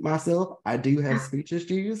repeat myself. I do have speech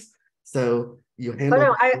issues, so you handle. Oh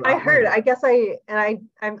no, I heard. I guess I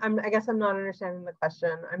guess I'm not understanding the question.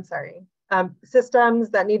 I'm sorry. Systems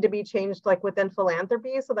that need to be changed, like within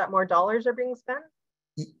philanthropy, so that more dollars are being spent.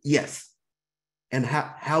 Yes, and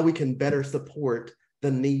how we can better support the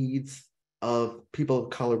needs of people of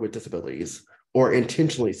color with disabilities, or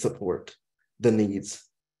intentionally support the needs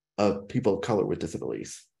of people of color with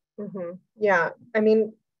disabilities. Mm-hmm. Yeah, I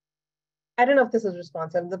mean, I don't know if this is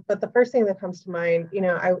responsive, but the first thing that comes to mind,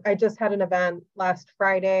 I just had an event last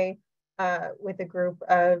Friday with a group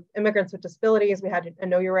of immigrants with disabilities. We had a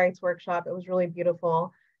Know Your Rights workshop. It was really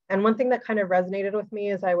beautiful. And one thing that kind of resonated with me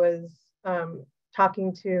as I was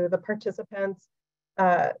talking to the participants,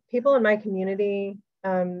 people in my community,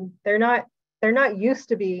 they're not used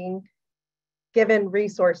to being given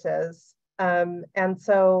resources. And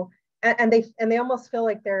so, and they almost feel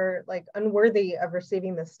like they're like unworthy of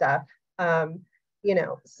receiving this stuff.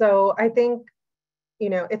 So I think,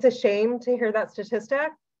 it's a shame to hear that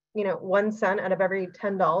statistic, 1 cent out of every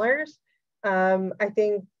 $10. I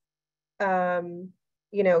think,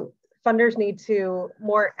 funders need to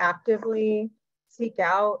more actively seek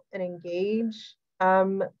out and engage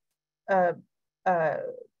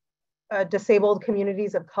disabled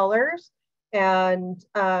communities of colors, and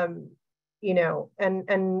and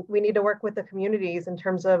we need to work with the communities in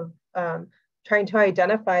terms of trying to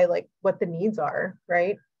identify like what the needs are,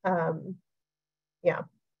 right? Yeah,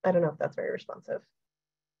 I don't know if that's very responsive.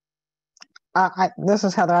 This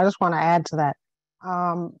is Heather. I just want to add to that.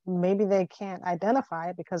 Maybe they can't identify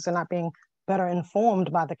it because they're not being better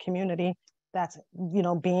informed by the community that's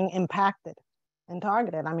being impacted and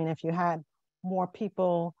targeted. I mean, if you had more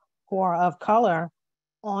people who are of color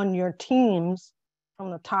on your teams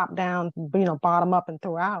from the top down, bottom up and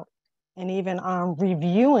throughout, and even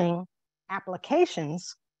reviewing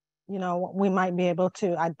applications, we might be able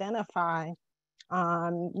to identify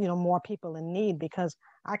more people in need, because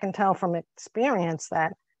I can tell from experience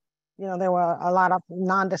that, there were a lot of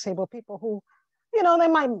non-disabled people who, they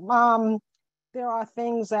might, there are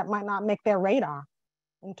things that might not make their radar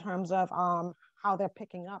in terms of how they're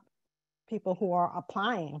picking up people who are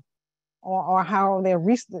applying, or how their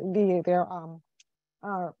reach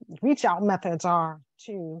out methods are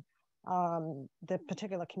to the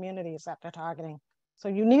particular communities that they're targeting. So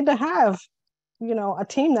you need to have, a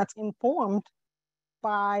team that's informed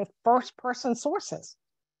by first-person sources,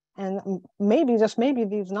 and maybe, just maybe,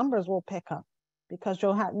 these numbers will pick up because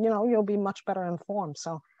you'll be much better informed.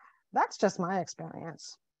 So that's just my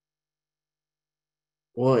experience.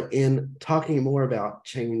 Well, in talking more about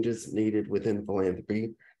changes needed within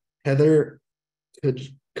philanthropy, Heather,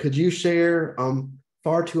 could you share,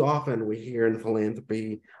 far too often we hear in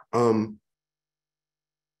philanthropy, and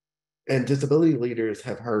disability leaders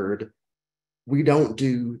have heard, we don't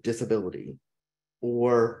do disability,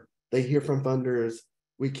 or they hear from funders,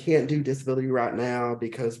 we can't do disability right now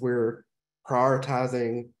because we're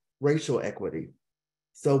prioritizing racial equity.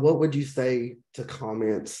 So what would you say to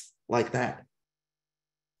comments like that?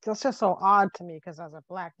 It's just so odd to me, because as a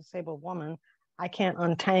Black disabled woman, I can't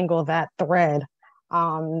untangle that thread,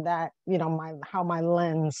 that, how my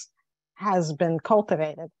lens has been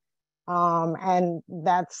cultivated. And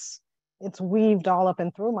it's weaved all up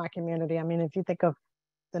and through my community. I mean, if you think of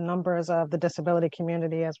the numbers of the disability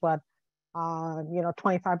community as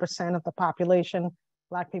 25% of the population,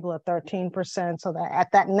 Black people are 13%. So that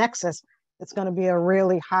at that nexus, it's going to be a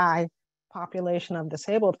really high population of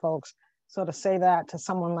disabled folks. So to say that to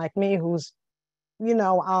someone like me, who's,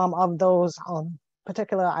 of those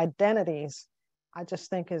particular identities, I just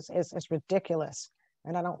think is ridiculous.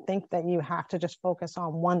 And I don't think that you have to just focus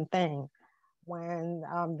on one thing when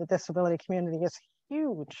the disability community is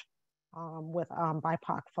huge with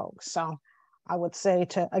BIPOC folks. So I would say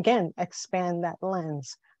to, again, expand that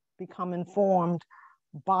lens, become informed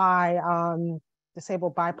by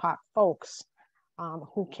disabled BIPOC folks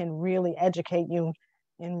who can really educate you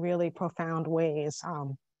in really profound ways.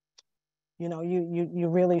 You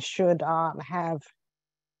really should have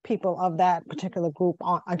people of that particular group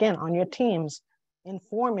on your teams,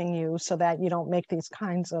 informing you so that you don't make these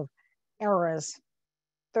kinds of errors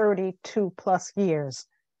 32 plus years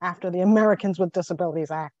after the Americans with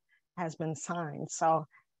Disabilities Act has been signed. So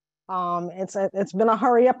it's been a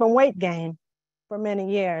hurry up and wait game for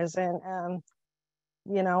many years, and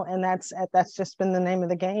and that's just been the name of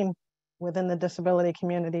the game within the disability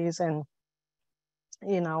communities and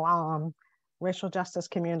racial justice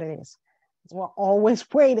communities. We're always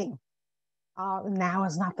waiting. Now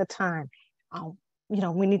is not the time.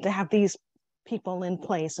 We need to have these people in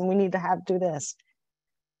place, and we need to do this.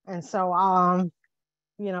 And so,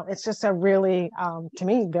 it's just a really, to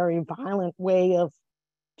me, very violent way of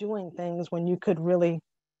doing things, when you could really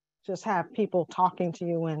just have people talking to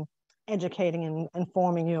you and educating and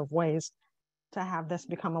informing you of ways to have this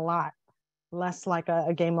become a lot less like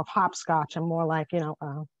a game of hopscotch and more like,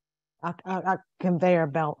 a conveyor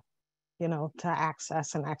belt, to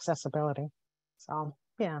access and accessibility. So,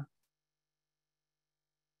 yeah.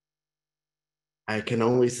 I can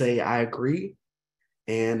only say I agree.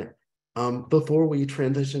 And before we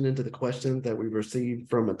transition into the questions that we received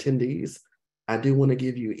from attendees, I do want to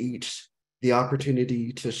give you each the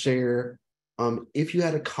opportunity to share, if you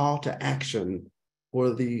had a call to action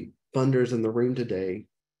for the funders in the room today,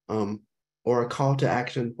 or a call to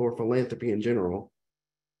action for philanthropy in general,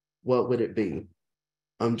 what would it be?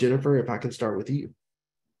 Jennifer, if I can start with you.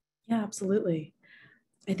 Yeah, absolutely.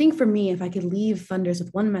 I think for me, if I could leave funders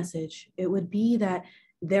with one message, it would be that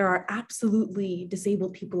there are absolutely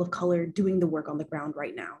disabled people of color doing the work on the ground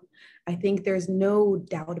right now. I think there's no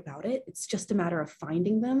doubt about it. It's just a matter of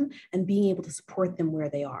finding them and being able to support them where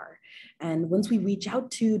they are. And once we reach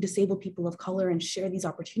out to disabled people of color and share these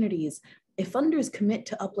opportunities, if funders commit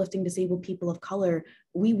to uplifting disabled people of color,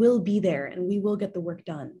 we will be there and we will get the work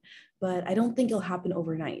done. But I don't think it'll happen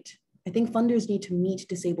overnight. I think funders need to meet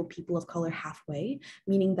disabled people of color halfway,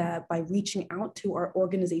 meaning that by reaching out to our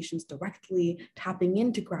organizations directly, tapping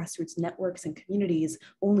into grassroots networks and communities,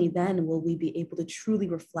 only then will we be able to truly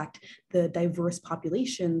reflect the diverse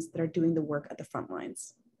populations that are doing the work at the front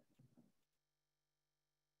lines.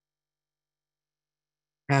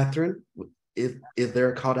 Katherine, is there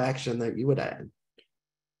a call to action that you would add?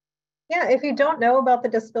 Yeah, if you don't know about the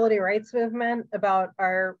disability rights movement, about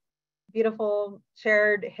our beautiful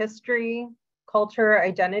shared history, culture,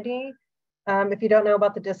 identity. If you don't know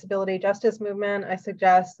about the disability justice movement, I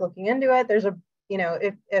suggest looking into it. There's a,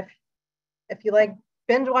 if you like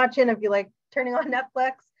binge watching, if you like turning on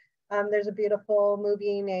Netflix, there's a beautiful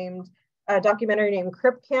movie named a documentary named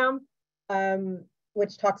Crip Camp,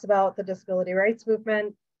 which talks about the disability rights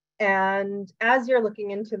movement. And as you're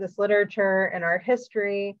looking into this literature and our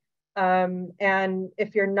history, and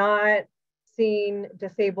if you're not seeing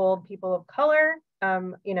disabled people of color,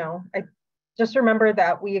 I just remember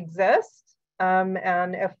that we exist.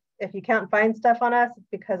 And if you can't find stuff on us, it's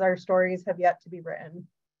because our stories have yet to be written.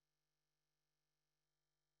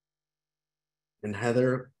 And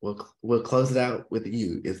Heather, we'll close it out with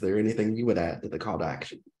you. Is there anything you would add to the call to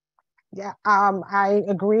action? Yeah, I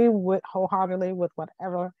agree wholeheartedly with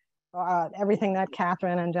everything that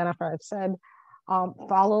Katherine and Jennifer had said.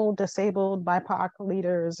 Follow disabled BIPOC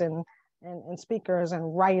leaders and speakers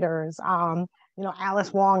and writers.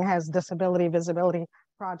 Alice Wong has Disability Visibility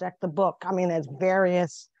Project, the book. I mean, there's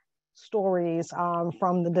various stories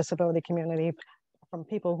from the disability community, from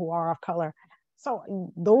people who are of color.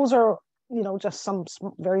 So those are, just some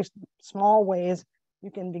very small ways you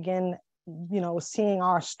can begin, seeing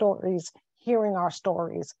our stories, hearing our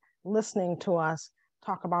stories, listening to us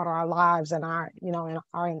talk about our lives and our, in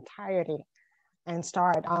our entirety, and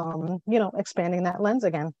start, expanding that lens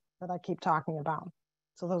again that I keep talking about.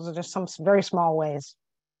 So those are just some very small ways.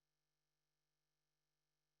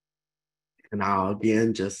 And I'll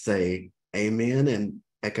again just say amen and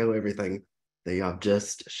echo everything that y'all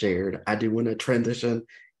just shared. I do want to transition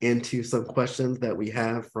into some questions that we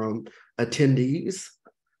have from attendees.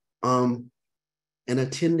 An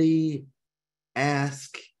attendee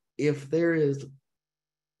asked if there is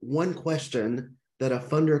one question that a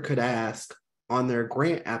funder could ask on their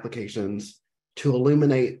grant applications to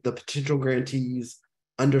illuminate the potential grantees'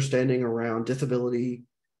 understanding around disability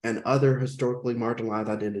and other historically marginalized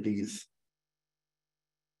identities.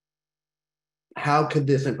 How could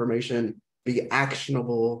this information be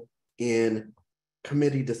actionable in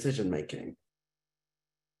committee decision-making?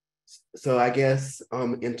 So I guess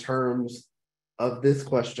in terms of this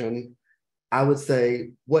question, I would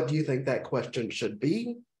say, what do you think that question should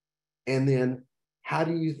be? And then how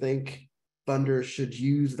do you think funders should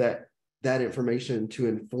use that information to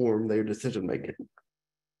inform their decision-making?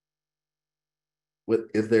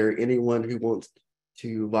 Is there anyone who wants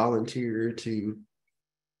to volunteer to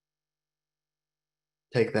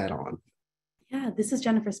take that on? Yeah, this is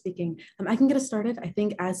Jennifer speaking. I can get us started. I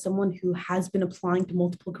think as someone who has been applying to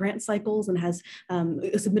multiple grant cycles and has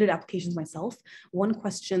submitted applications myself, one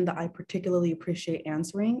question that I particularly appreciate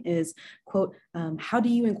answering is, quote, how do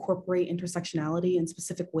you incorporate intersectionality in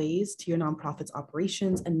specific ways to your nonprofit's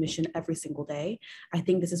operations and mission every single day? I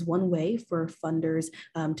think this is one way for funders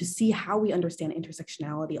to see how we understand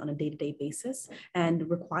intersectionality on a day-to-day basis, and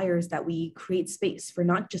requires that we create space for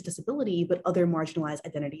not just disability, but other marginalized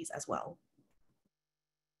identities as well.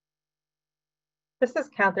 This is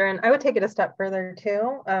Katherine. I would take it a step further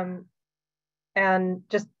too, and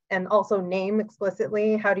also name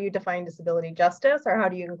explicitly, how do you define disability justice, or how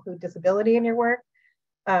do you include disability in your work?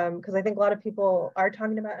 Because I think a lot of people are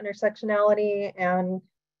talking about intersectionality and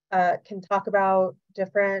can talk about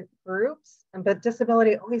different groups, but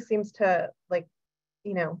disability always seems to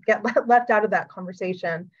get left out of that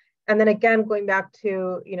conversation. And then again, going back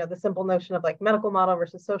to the simple notion of medical model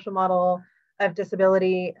versus social model of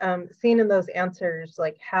disability, seen in those answers,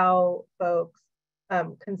 how folks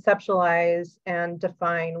conceptualize and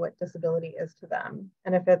define what disability is to them.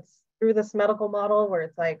 And if it's through this medical model where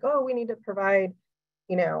it's we need to provide,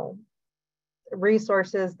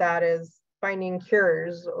 resources that is finding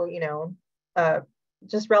cures, or,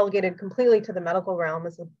 just relegated completely to the medical realm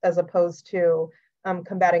as opposed to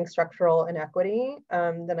combating structural inequity,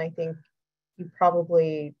 then I think you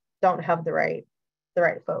probably don't have the right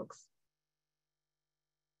folks.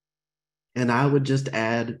 And I would just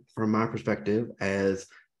add, from my perspective as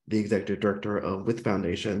the executive director of WITH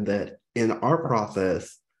Foundation, that in our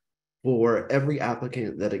process, for every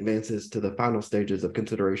applicant that advances to the final stages of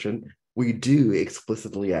consideration, we do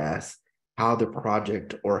explicitly ask how the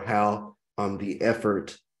project or how the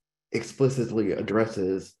effort explicitly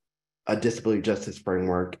addresses a disability justice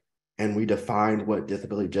framework, and we define what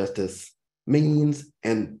disability justice means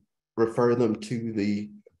and refer them to the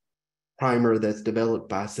primer that's developed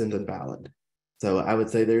by Send and Ballot. So I would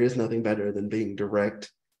say there is nothing better than being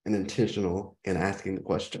direct and intentional in asking the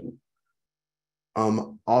question.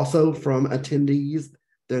 Also from attendees,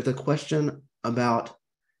 there's a question about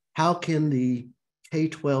how can the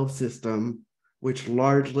K-12 system, which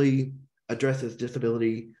largely addresses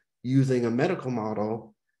disability using a medical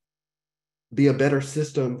model, be a better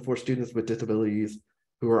system for students with disabilities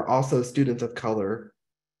who are also students of color,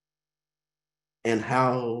 and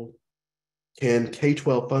how can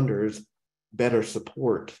K-12 funders better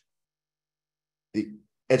support the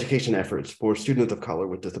education efforts for students of color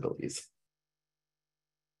with disabilities?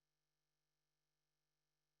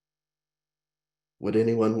 Would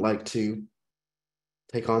anyone like to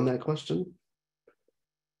take on that question?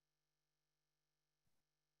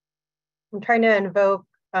 I'm trying to invoke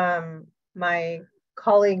my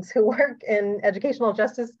colleagues who work in educational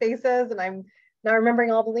justice spaces, and I'm not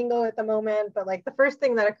remembering all the lingo at the moment, but like the first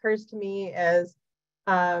thing that occurs to me is,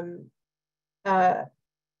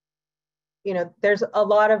 you know, there's a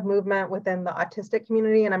lot of movement within the autistic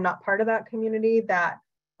community, and I'm not part of that community, that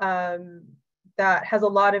that has a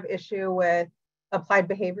lot of issue with applied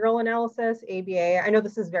behavioral analysis, ABA. I know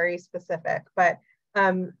this is very specific, but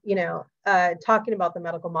you know, talking about the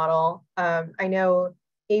medical model, I know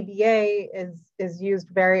ABA is used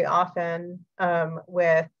very often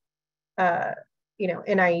with you know,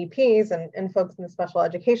 in IEPs and folks in the special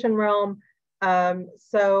education realm.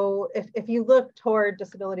 So if you look toward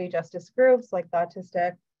disability justice groups like the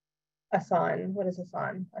Autistic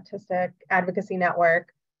Autistic Advocacy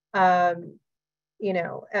Network, you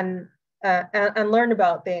know, and learn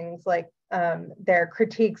about things like their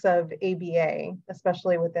critiques of ABA,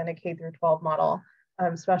 especially within a K through 12 model,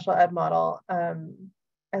 special ed model,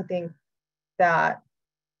 I think that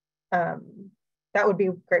that would be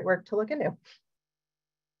great work to look into.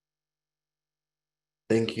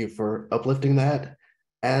 Thank you for uplifting that.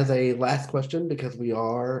 As a last question, because we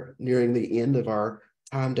are nearing the end of our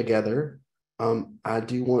time together, I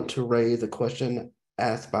do want to raise a question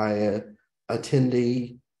asked by an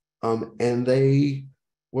attendee, and they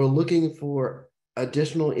were looking for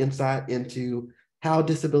additional insight into how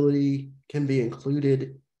disability can be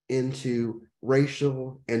included into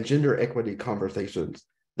racial and gender equity conversations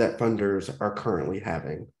that funders are currently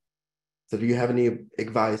having. So do you have any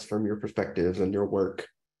advice from your perspectives and your work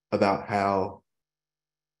about how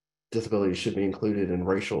disability should be included in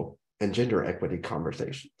racial and gender equity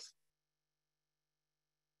conversations?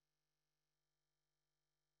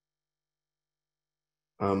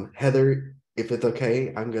 Heather, if it's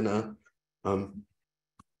okay, I'm gonna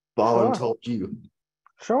volunteer you.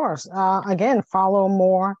 Sure. Again, follow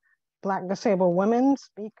more Black disabled women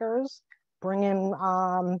speakers, bring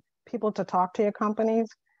in people to talk to your companies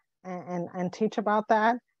and teach about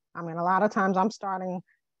that. I mean, a lot of times I'm starting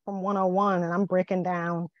from 101 and I'm breaking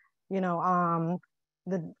down, you know,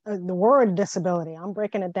 the word disability. I'm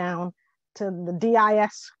breaking it down to the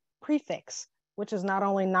DIS prefix, which is not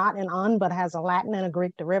only not and un, but has a Latin and a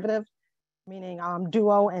Greek derivative, meaning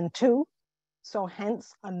duo and two. So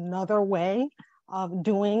hence another way of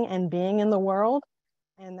doing and being in the world.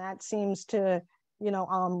 And that seems to, you know,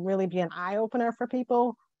 really be an eye opener for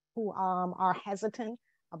people who are hesitant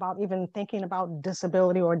about even thinking about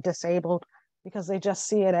disability or disabled, because they just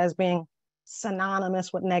see it as being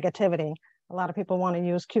synonymous with negativity. A lot of people want to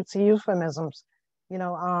use cutesy euphemisms, you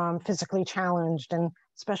know, physically challenged and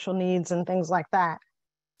special needs and things like that.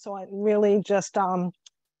 So it really just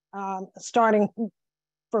starting,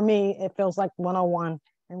 for me, it feels like 101,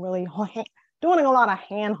 and really doing a lot of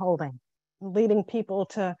hand holding, leading people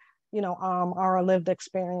to, you know, our lived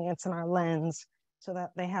experience and our lens, so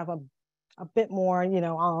that they have a bit more, you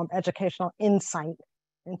know, educational insight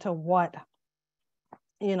into what,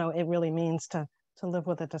 you know, it really means to live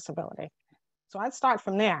with a disability. So I'd start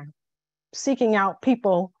from there, seeking out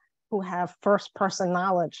people who have first person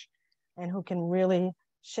knowledge and who can really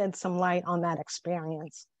shed some light on that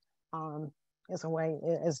experience.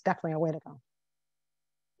 Is definitely a way to go.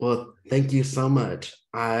 Well, thank you so much.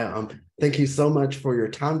 Thank you so much for your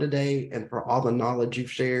time today and for all the knowledge you've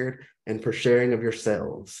shared and for sharing of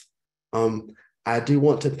yourselves. I do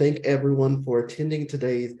want to thank everyone for attending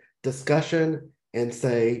today's discussion and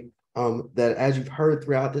say that as you've heard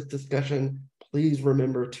throughout this discussion, please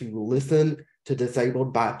remember to listen to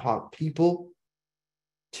disabled BIPOC people,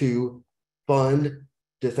 to fund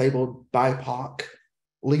disabled BIPOC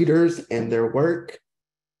leaders and their work,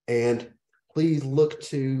 and please look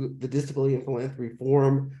to the Disability and Philanthropy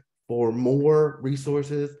Forum for more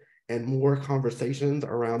resources and more conversations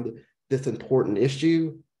around this important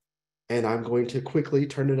issue. And I'm going to quickly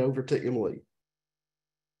turn it over to Emily.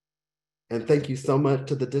 And thank you so much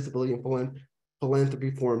to the Disability and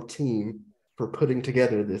Philanthropy Forum team for putting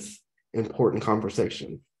together this important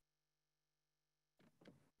conversation.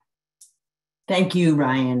 Thank you,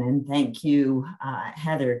 Ryan, and thank you,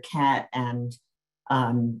 Heather, Kat, and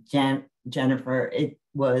Jennifer. It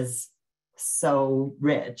was so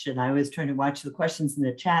rich, and I was trying to watch the questions in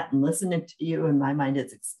the chat and listening to you, and my mind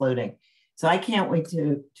is exploding. So I can't wait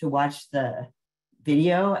to watch the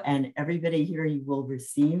video, and everybody here, you will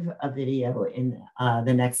receive a video in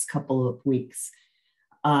the next couple of weeks.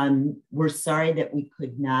 We're sorry that we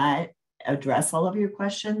could not address all of your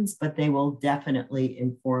questions, but they will definitely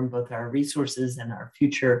inform both our resources and our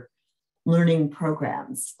future learning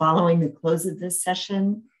programs. Following the close of this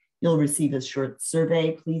session, you'll receive a short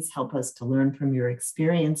survey. Please help us to learn from your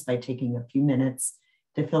experience by taking a few minutes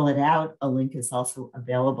to fill it out. A link is also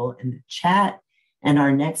available in the chat. And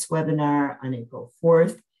our next webinar on April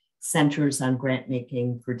 4th centers on grant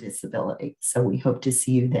making for disability. So we hope to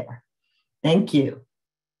see you there. Thank you.